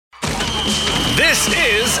This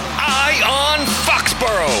is Eye on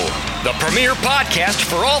Foxborough, the premier podcast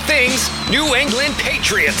for all things New England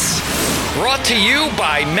Patriots. Brought to you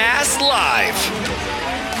by Mass Live.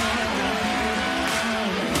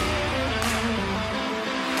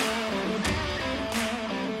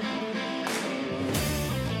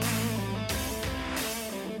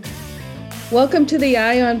 Welcome to the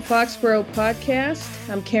Eye on Foxborough podcast.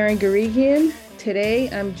 I'm Karen Garigian. Today,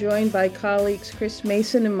 I'm joined by colleagues Chris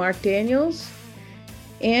Mason and Mark Daniels.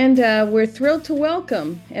 And we're thrilled to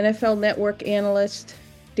welcome NFL Network analyst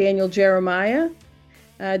Daniel Jeremiah.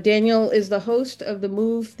 Daniel is the host of the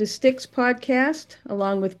Move the Sticks podcast,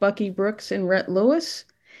 along with Bucky Brooks and Rhett Lewis.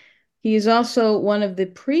 He is also one of the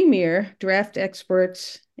premier draft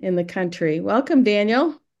experts in the country. Welcome,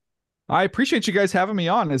 Daniel. I appreciate you guys having me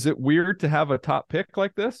on. Is it weird to have a top pick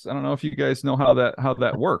like this? I don't know if you guys know how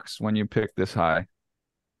that works when you pick this high.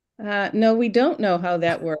 No, we don't know how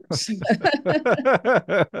that works.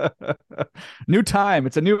 New time.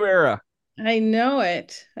 It's a new era. I know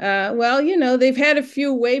it. Well, they've had a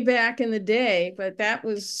few way back in the day, but that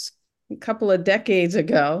was a couple of decades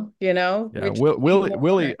ago, Yeah,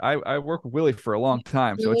 Willie, I worked with Willie for a long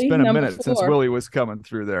time, so it's been a minute since Willie was coming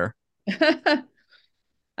through there.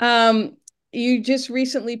 You just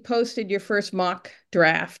recently posted your first mock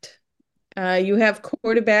draft. You have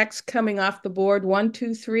quarterbacks coming off the board 1,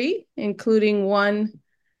 2, 3, including one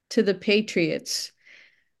to the Patriots.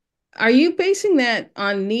 Are you basing that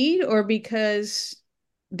on need or because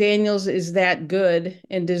Daniels is that good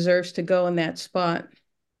and deserves to go in that spot?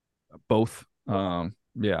 Both. I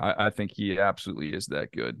think he absolutely is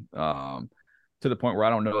that good. To the point where I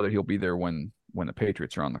don't know that he'll be there when the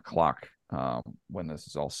Patriots are on the clock. When this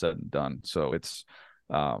is all said and done. So it's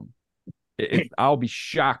I'll be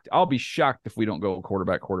shocked. I'll be shocked if we don't go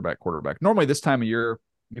quarterback. Normally this time of year,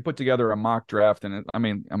 you put together a mock draft and I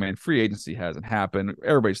mean, free agency hasn't happened.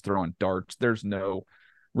 Everybody's throwing darts. There's no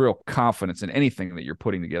real confidence in anything that you're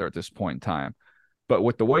putting together at this point in time. But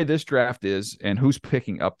with the way this draft is and who's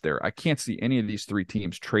picking up there, I can't see any of these three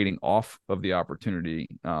teams trading off of the opportunity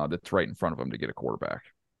that's right in front of them to get a quarterback.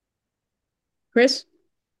 Chris?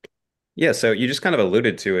 Yeah, so you just kind of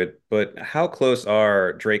alluded to it, but how close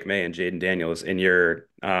are Drake May and Jaden Daniels in your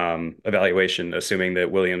evaluation, assuming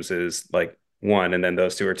that Williams is like 1 and then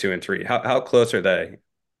those two are 2 and 3? How close are they?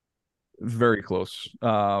 Very close.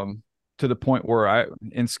 To the point where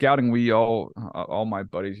in scouting, we all my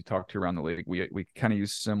buddies you talk to around the league, we kind of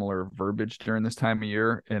use similar verbiage during this time of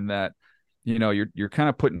year in that, you're kind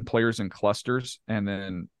of putting players in clusters. And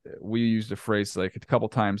then we use the phrase like a couple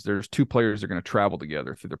times, there's 2 players that are going to travel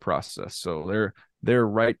together through the process. So they're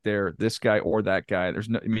right there, this guy or that guy.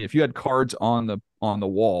 If you had cards on the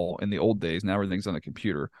wall in the old days, now everything's on the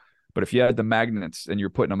computer. But if you had the magnets and you're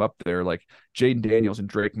putting them up there, like Jaden Daniels and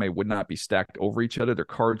Drake May would not be stacked over each other. Their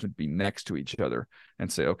cards would be next to each other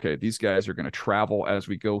and say, okay, these guys are going to travel as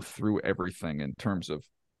we go through everything in terms of,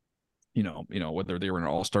 whether they were in an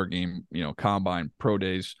all-star game, combine, pro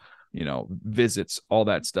days, visits, all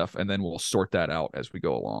that stuff. And then we'll sort that out as we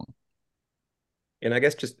go along. And I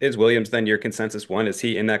guess just is Williams then your consensus 1? Is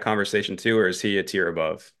he in that conversation too, or is he a tier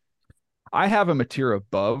above? I have him a tier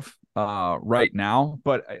above right now,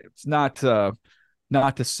 but it's not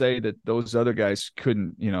to say that those other guys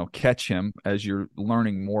couldn't, catch him as you're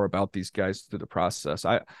learning more about these guys through the process.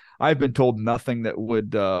 I've been told nothing that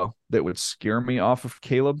would scare me off of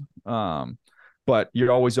Caleb. But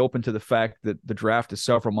you're always open to the fact that the draft is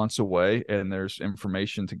several months away and there's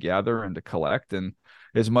information to gather and to collect. And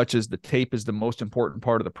as much as the tape is the most important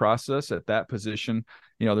part of the process at that position,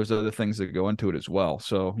 there's other things that go into it as well.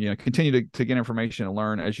 So, continue to get information and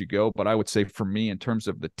learn as you go. But I would say for me, in terms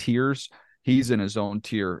of the tiers, he's in his own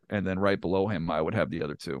tier. And then right below him, I would have the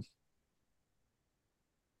other 2.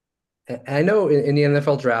 I know in the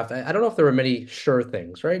NFL draft, I don't know if there were many sure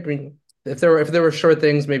things, right? I mean, if there were sure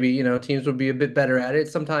things, maybe, teams would be a bit better at it.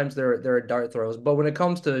 Sometimes there are dart throws. But when it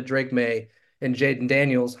comes to Drake May and Jaden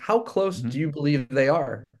Daniels, how close do you believe they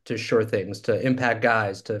are to sure things, to impact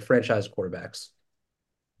guys, to franchise quarterbacks?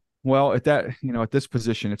 Well, at this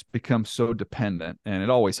position, it's become so dependent, and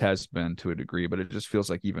it always has been to a degree, but it just feels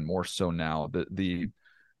like even more so now.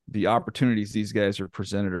 The opportunities these guys are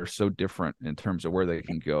presented are so different in terms of where they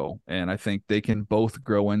can go. And I think they can both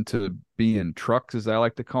grow into being trucks, as I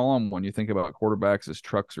like to call them. When you think about quarterbacks as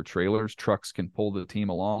trucks or trailers, trucks can pull the team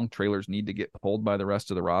along. Trailers need to get pulled by the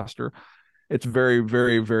rest of the roster. It's very,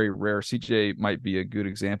 very, very rare. CJ might be a good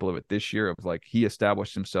example of it this year of like he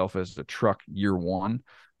established himself as a truck year 1.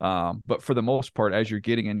 But for the most part, as you're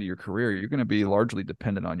getting into your career, you're going to be largely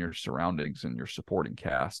dependent on your surroundings and your supporting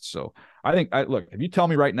cast. So I think, look, if you tell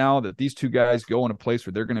me right now that these two guys go in a place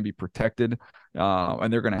where they're going to be protected,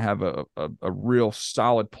 and they're going to have a real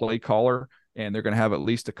solid play caller, and they're going to have at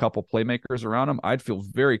least a couple playmakers around them, I'd feel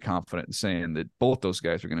very confident in saying that both those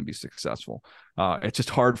guys are going to be successful. It's just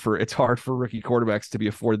hard for rookie quarterbacks to be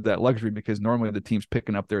afforded that luxury, because normally the teams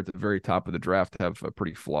picking up there at the very top of the draft have a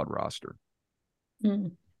pretty flawed roster.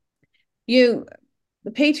 Mm.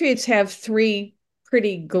 The Patriots have three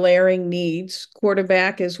pretty glaring needs.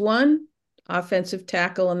 Quarterback is one, offensive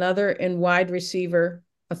tackle another, and wide receiver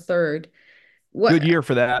a third. Good year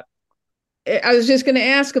for that. I was just going to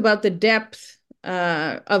ask about the depth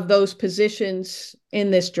of those positions in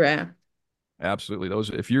this draft. Absolutely.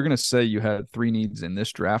 If you're going to say you had three needs in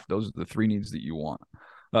this draft, those are the three needs that you want,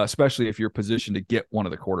 especially if you're positioned to get one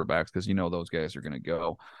of the quarterbacks, because those guys are going to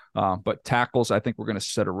go. But tackles, I think we're going to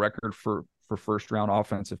set a record for first round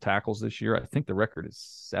offensive tackles this year. I think the record is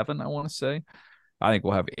 7, I want to say. I think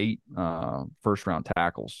we'll have 8 first round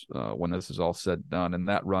tackles when this is all said and done, and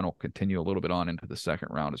that run will continue a little bit on into the second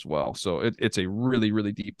round as well. So it's a really,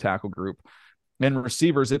 really deep tackle group. And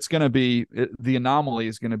receivers, it's going to be the anomaly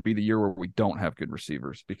is going to be the year where we don't have good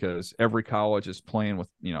receivers, because every college is playing with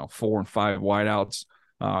 4 and 5 wideouts.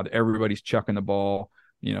 Everybody's chucking the ball,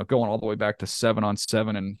 going all the way back to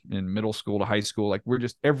 7-on-7 in middle school to high school. Like, we're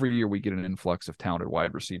just, every year we get an influx of talented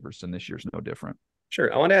wide receivers, and this year's no different.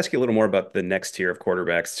 Sure. I want to ask you a little more about the next tier of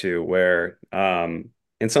quarterbacks too, where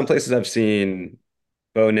in some places I've seen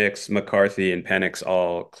Bo Nix, McCarthy, and Penix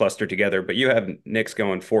all clustered together, but you have Nix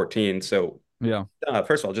going 14. So yeah,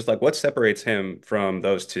 first of all, just like, what separates him from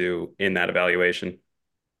those two in that evaluation?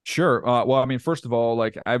 Sure. Well, I mean, first of all,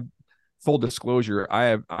 like, full disclosure,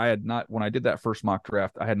 I had not, when I did that first mock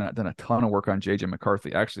draft, I had not done a ton of work on JJ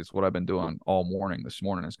McCarthy. Actually, it's what I've been doing all morning this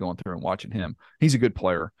morning, is going through and watching him. He's a good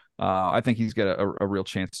player. I think he's got a real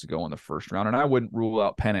chance to go in the first round, and I wouldn't rule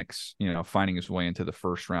out Penix, finding his way into the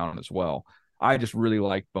first round as well. I just really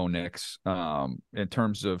like Bo Nix in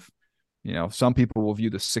terms of, some people will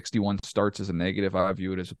view the 61 starts as a negative. I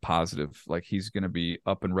view it as a positive. Like, he's going to be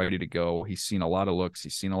up and ready to go. He's seen a lot of looks.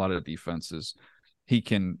 He's seen a lot of defenses.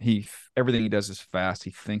 Everything he does is fast.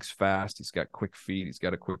 He thinks fast. He's got quick feet. He's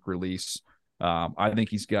got a quick release. I think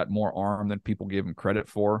he's got more arm than people give him credit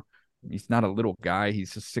for. He's not a little guy.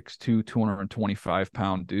 He's a 6'2",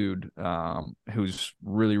 225-pound dude who's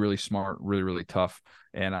really, really smart, really, really tough.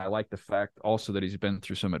 And I like the fact also that he's been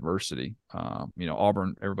through some adversity.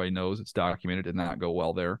 Auburn, everybody knows, it's documented, did not go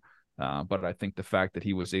well there. But I think the fact that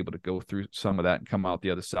he was able to go through some of that and come out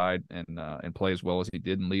the other side and play as well as he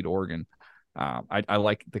did and lead Oregon, I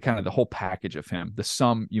like the whole package of him. The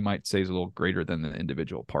sum, you might say, is a little greater than the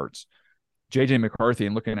individual parts. JJ McCarthy,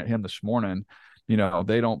 and looking at him this morning,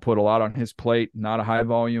 they don't put a lot on his plate, not a high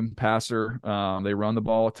volume passer. They run the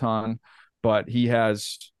ball a ton, but he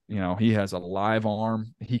has a live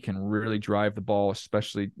arm. He can really drive the ball,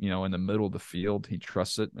 especially, in the middle of the field. He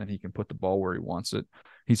trusts it, and he can put the ball where he wants it.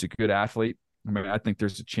 He's a good athlete. I mean, I think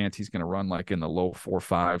there's a chance he's going to run like in the low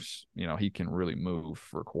 4.5s. He can really move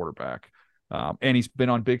for a quarterback. And he's been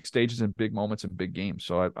on big stages and big moments and big games.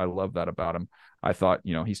 So I love that about him. I thought,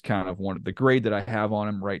 he's kind of the grade that I have on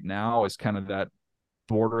him right now is kind of that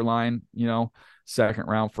borderline, second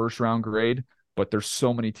round, first round grade. But there's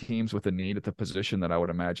so many teams with a need at the position that I would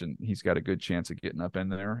imagine he's got a good chance of getting up in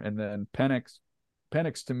there. And then Penix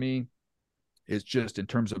to me is just, in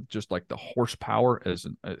terms of just like the horsepower as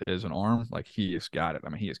an arm, like, he has got it. I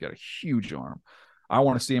mean, he has got a huge arm. I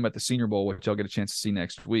want to see him at the Senior Bowl, which I'll get a chance to see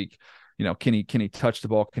next week. Can he touch the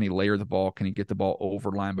ball? Can he layer the ball? Can he get the ball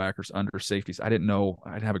over linebackers, under safeties? I didn't know.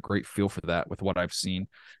 I'd have a great feel for that with what I've seen.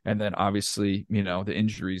 And then obviously, the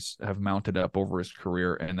injuries have mounted up over his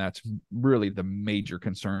career, and that's really the major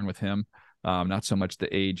concern with him. Not so much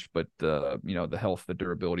the age, but the health, the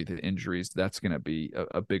durability, the injuries. That's going to be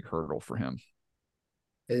a big hurdle for him.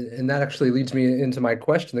 And that actually leads me into my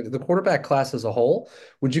question. The quarterback class as a whole,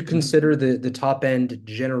 would you consider the top end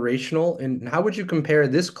generational? And how would you compare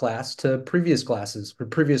this class to previous classes or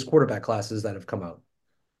previous quarterback classes that have come out?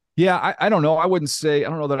 Yeah, I don't know. I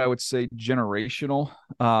don't know that I would say generational.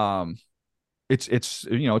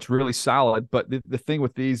 It's really solid. But the thing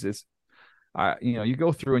with these is, you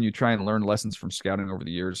go through and you try and learn lessons from scouting over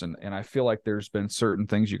the years. And I feel like there's been certain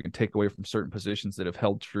things you can take away from certain positions that have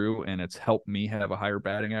held true, and it's helped me have a higher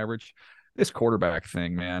batting average. This quarterback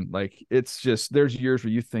thing, man, like, it's just, there's years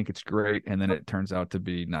where you think it's great, and then it turns out to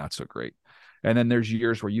be not so great. And then there's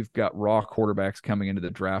years where you've got raw quarterbacks coming into the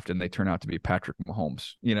draft and they turn out to be Patrick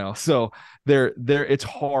Mahomes, so it's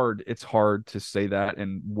hard to say that.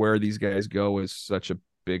 And where these guys go is such a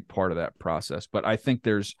big part of that process. But I think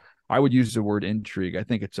I would use the word intrigue. I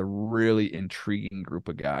think it's a really intriguing group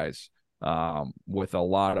of guys with a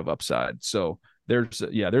lot of upside. So there's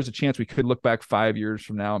a chance we could look back 5 years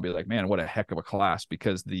from now and be like, man, what a heck of a class,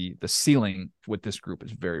 because the ceiling with this group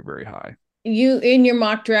is very, very high. You, in your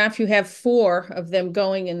mock draft, you have 4 of them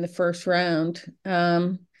going in the first round.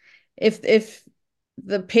 If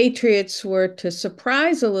the Patriots were to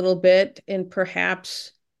surprise a little bit and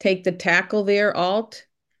perhaps take the tackle there, Alt,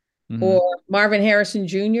 or Marvin Harrison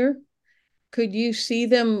Jr., could you see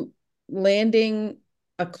them landing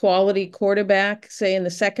a quality quarterback, say in the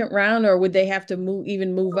second round, or would they have to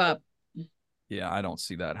move up? Yeah, I don't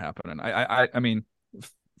see that happening. I mean,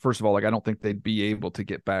 first of all, like, I don't think they'd be able to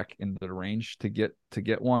get back into the range to get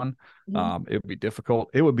one. It would be difficult.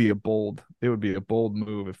 It would be a bold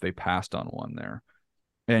move if they passed on one there.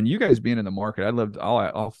 And you guys being in the market,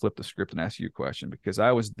 I'll flip the script and ask you a question, because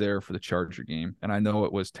I was there for the Charger game and I know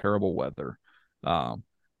it was terrible weather.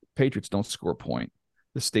 Patriots don't score a point.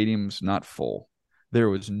 The stadium's not full. There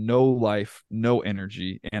was no life, no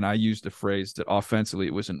energy. And I used the phrase that offensively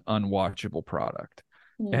it was an unwatchable product.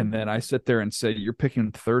 And then I sit there and say, you're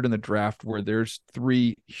picking third in the draft where there's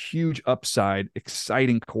 3 huge upside,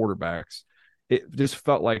 exciting quarterbacks. It just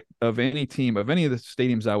felt like of any team, of any of the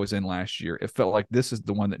stadiums I was in last year, it felt like this is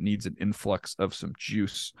the one that needs an influx of some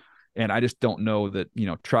juice. And I just don't know that,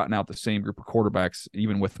 trotting out the same group of quarterbacks,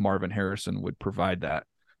 even with Marvin Harrison, would provide that.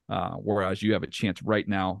 Whereas you have a chance right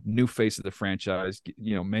now, new face of the franchise,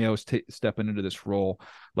 Mayo's stepping into this role.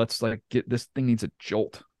 Let's get this thing needs a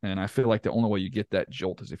jolt. And I feel like the only way you get that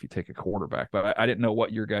jolt is if you take a quarterback. But I didn't know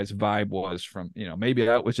what your guys' vibe was from, maybe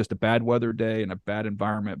that was just a bad weather day and a bad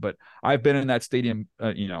environment. But I've been in that stadium,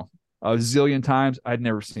 a zillion times. I'd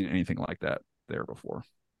never seen anything like that there before.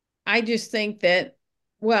 I just think that,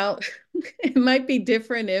 well, it might be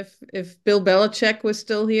different if Bill Belichick was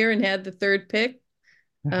still here and had the 3rd pick.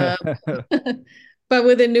 But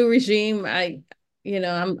with a new regime,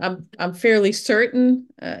 I'm fairly certain,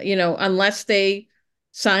 unless they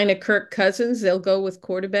sign a Kirk Cousins, they'll go with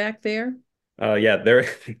quarterback there.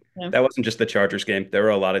 That wasn't just the Chargers game. There were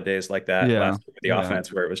a lot of days like that last year with the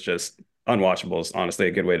offense where it was just unwatchable is honestly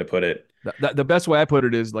a good way to put it. The best way I put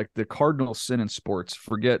it is like the cardinal sin in sports.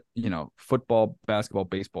 Forget, football, basketball,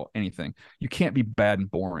 baseball, anything. You can't be bad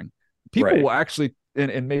and boring. People will actually,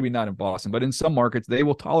 and maybe not in Boston, but in some markets, they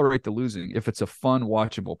will tolerate the losing if it's a fun,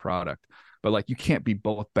 watchable product. But like, you can't be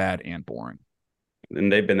both bad and boring. And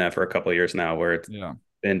they've been that for a couple of years now where it's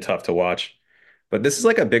been tough to watch. But this is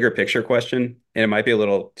like a bigger picture question, and it might be a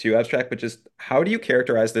little too abstract, but just how do you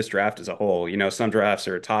characterize this draft as a whole? Some drafts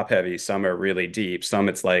are top heavy, some are really deep, some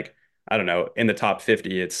it's like, I don't know, in the top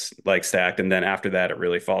 50, it's like stacked. And then after that, it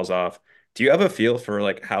really falls off. Do you have a feel for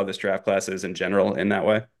like how this draft class is in general in that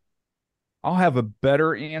way? I'll have a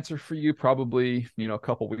better answer for you probably, a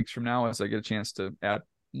couple weeks from now as I get a chance to add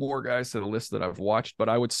more guys to the list that I've watched. But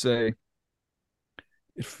I would say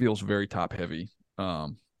it feels very top heavy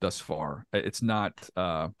thus far. It's not,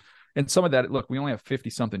 and some of that, look, we only have 50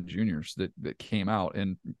 something juniors that came out.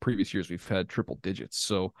 In previous years, we've had triple digits.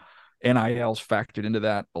 So NIL's factored into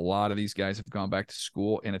that. A lot of these guys have gone back to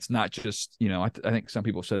school, and it's not just, I think some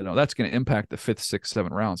people said, no, that's going to impact the 5th, 6th, 7th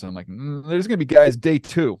rounds. And I'm like, there's going to be guys day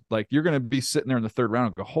 2. Like, you're going to be sitting there in the 3rd round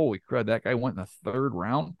and go, holy crud, that guy went in the 3rd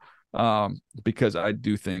round. Because I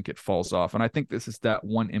do think it falls off. And I think this is that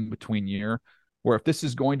one in between year where if this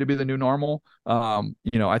is going to be the new normal,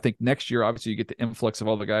 I think next year, obviously you get the influx of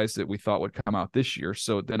all the guys that we thought would come out this year.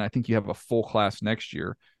 So then I think you have a full class next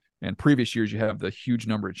year. And previous years, you have the huge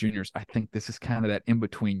number of juniors. I think this is kind of that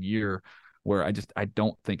in-between year where I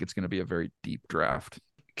don't think it's going to be a very deep draft.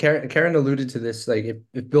 Karen alluded to this, like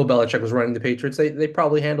if Bill Belichick was running the Patriots, they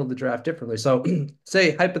probably handled the draft differently. So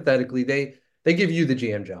say hypothetically, they give you the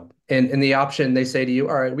GM job and the option, they say to you,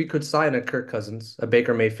 all right, we could sign a Kirk Cousins, a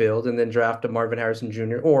Baker Mayfield, and then draft a Marvin Harrison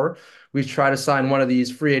Jr., or we try to sign one of these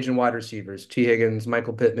free agent wide receivers, T. Higgins,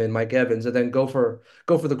 Michael Pittman, Mike Evans, and then go for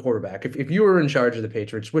the quarterback. If you were in charge of the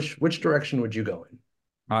Patriots, which direction would you go in?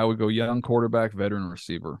 I would go young quarterback, veteran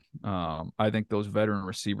receiver. I think those veteran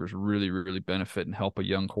receivers really, really benefit and help a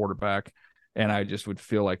young quarterback. And I just would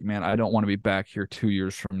feel like, man, I don't want to be back here 2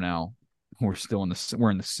 years from now. We're in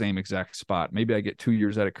the same exact spot. Maybe I get 2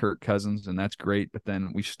 years out of Kirk Cousins, and that's great. But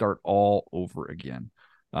then we start all over again.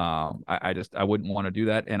 I wouldn't want to do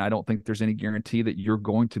that. And I don't think there's any guarantee that you're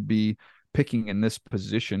going to be picking in this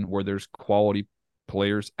position where there's quality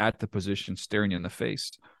players at the position staring you in the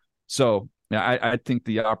face. So I think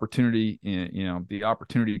the opportunity, the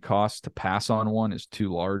opportunity cost to pass on one is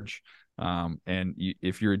too large.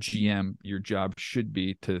 If you're a GM, your job should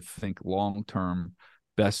be to think long-term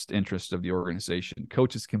best interest of the organization.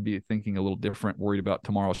 Coaches can be thinking a little different, worried about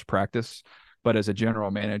tomorrow's practice. But as a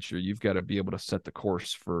general manager, you've got to be able to set the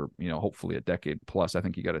course for, hopefully a decade plus. I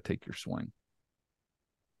think you got to take your swing.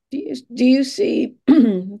 Do you see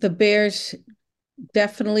the Bears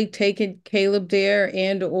definitely taking Caleb there,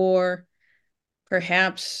 and or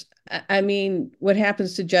perhaps, I mean, what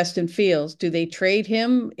happens to Justin Fields? Do they trade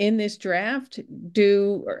him in this draft?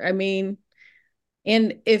 And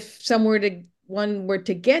if one were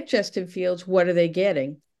to get Justin Fields, what are they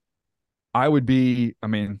getting?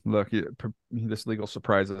 Look, this league will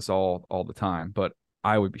surprise us all the time, but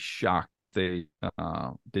I would be shocked they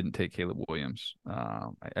didn't take Caleb Williams.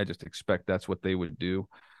 I just expect that's what they would do.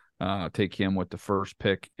 Take him with the first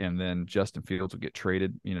pick, and then Justin Fields will get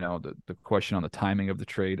traded. The question on the timing of the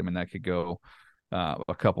trade, I mean, that could go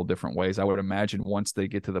a couple different ways. I would imagine once they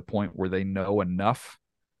get to the point where they know enough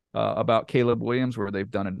about Caleb Williams, where they've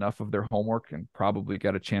done enough of their homework and probably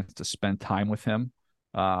got a chance to spend time with him.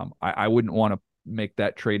 I wouldn't want to make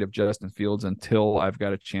that trade of Justin Fields until I've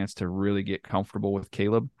got a chance to really get comfortable with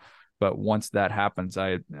Caleb. But once that happens,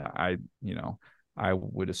 I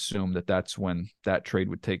would assume that that's when that trade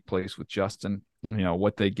would take place with Justin.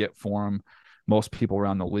 What they get for him, most people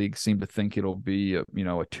around the league seem to think it'll be a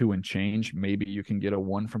 2 and change. Maybe you can get a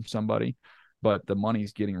 1 from somebody, but the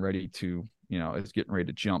money's getting ready to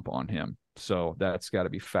jump on him. So that's got to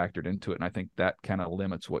be factored into it. And I think that kind of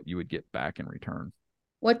limits what you would get back in return.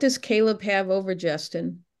 What does Caleb have over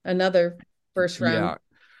Justin? Another first round?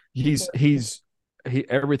 Yeah,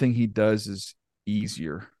 everything he does is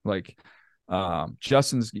easier. Like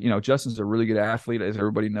Justin's a really good athlete, as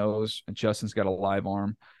everybody knows, and Justin's got a live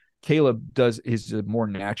arm. Caleb is a more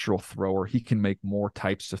natural thrower. He can make more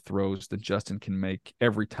types of throws than Justin can make,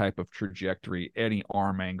 every type of trajectory, any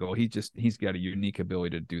arm angle. He's got a unique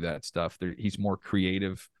ability to do that stuff. He's more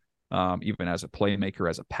creative, even as a playmaker,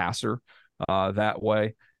 as a passer, that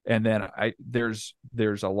way. And then there's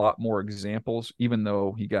a lot more examples, even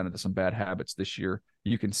though he got into some bad habits this year.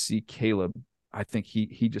 You can see Caleb, I think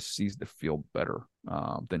he just sees the field better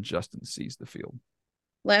than Justin sees the field.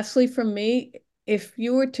 Lastly, from me, if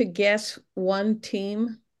you were to guess one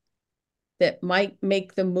team that might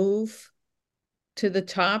make the move to the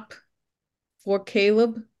top for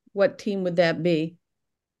Caleb, what team would that be?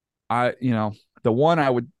 The one I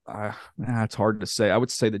would, it's hard to say. I would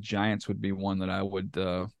say the Giants would be one that I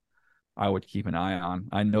would keep an eye on.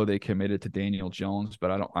 I know they committed to Daniel Jones, but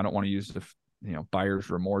I don't want to use the buyer's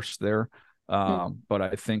remorse there. But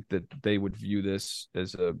I think that they would view this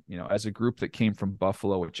as a group that came from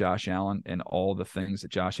Buffalo with Josh Allen and all the things that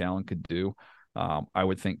Josh Allen could do. I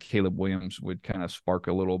would think Caleb Williams would kind of spark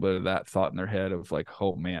a little bit of that thought in their head of like,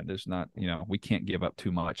 oh man, there's not, we can't give up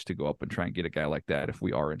too much to go up and try and get a guy like that if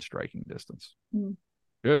we are in striking distance. Mm.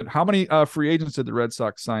 Good. How many free agents did the Red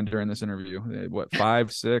Sox sign during this interview? What,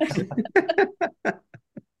 5, 6?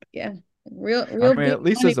 Yeah. At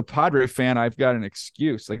least as a Padre fan, I've got an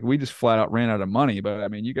excuse. Like, we just flat out ran out of money, but I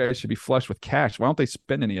mean, you guys should be flush with cash. Why don't they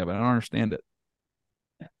spend any of it? I don't understand it.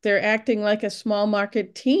 They're acting like a small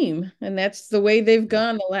market team, and that's the way they've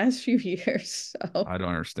gone the last few years. So I don't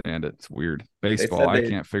understand it. It's weird. Baseball, I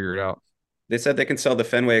can't figure it out. They said they can sell the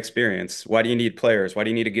Fenway experience. Why do you need players? Why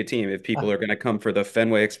do you need a good team if people are going to come for the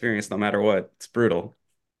Fenway experience no matter what? It's brutal.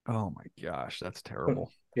 Oh my gosh, that's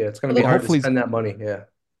terrible. Yeah, it's going to be hard to spend that money. Yeah.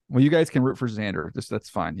 Well, you guys can root for Xander. That's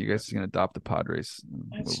fine. You guys can adopt the Padres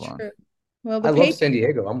and that's move true. On. Well, I love San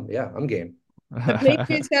Diego. I'm game. The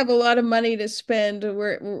Patriots have a lot of money to spend.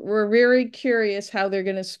 We're very curious how they're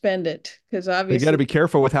going to spend it, because obviously you got to be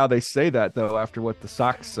careful with how they say that, though. After what the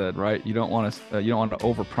Sox said, right? You don't want to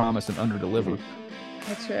overpromise and underdeliver.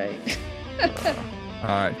 That's right. All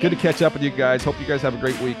right, good to catch up with you guys. Hope you guys have a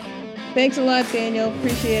great week. Thanks a lot, Daniel.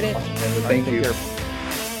 Appreciate it. Thank you.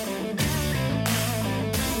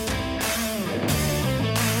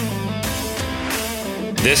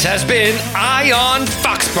 This has been Eye on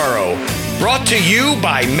Foxborough, brought to you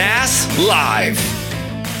by Mass Live.